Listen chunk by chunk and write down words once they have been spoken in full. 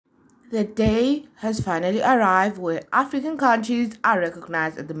The day has finally arrived where African countries are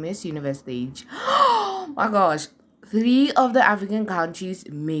recognized at the Miss Universe stage. Oh my gosh, 3 of the African countries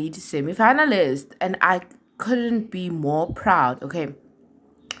made semi-finalists, and I couldn't be more proud. Okay,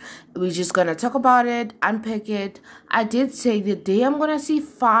 we're just gonna talk about it, unpack it. I did say the day I'm gonna see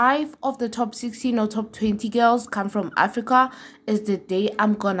 5 of the top 16 or top 20 girls come from Africa is the day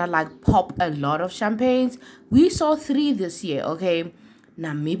I'm gonna like pop a lot of champagnes. We saw 3 this year. Okay,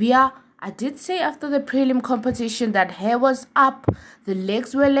 Namibia. I did say after the prelim competition that hair was up, the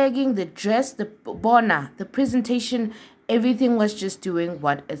legs were legging, the dress, the bona, the presentation, everything was just doing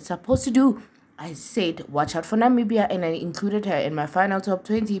what it's supposed to do. I said, watch out for Namibia, and I included her in my final top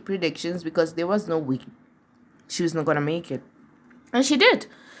 20 predictions because there was no way she was not going to make it. And she did.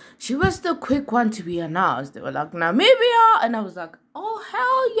 She was the quick one to be announced. They were like, Namibia! And I was like, oh,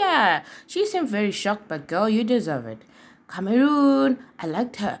 hell yeah. She seemed very shocked, but girl, you deserve it. Cameroon, I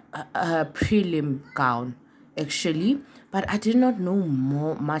liked her prelim gown, actually. But I did not know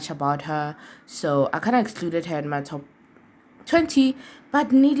much about her. So I kind of excluded her in my top 20,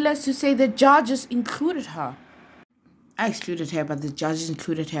 but needless to say, the judges included her. I excluded her, but the judges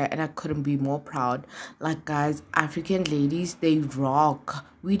included her, and I couldn't be more proud. Like, guys, African ladies, they rock.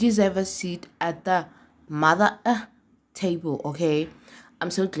 We deserve a seat at the mother table, okay?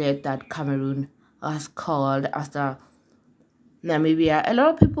 I'm so glad that Cameroon was called after Namibia. A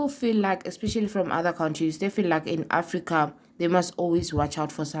lot of people feel like, especially from other countries, they feel like in Africa, they must always watch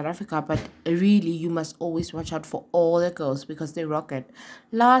out for South Africa, but really, you must always watch out for all the girls because they rock it.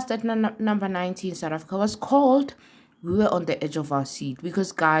 Last at number 19, South Africa was called. We were on the edge of our seat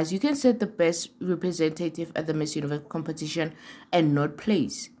because, guys, you can set the best representative at the Miss Universe competition and not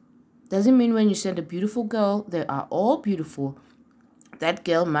place. Doesn't mean when you send a beautiful girl, they are all beautiful. That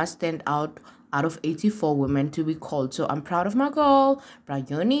girl must stand out of 84 women to be called. So I'm proud of my girl,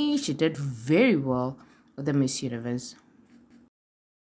 Bryony. She did very well with the Miss Universe.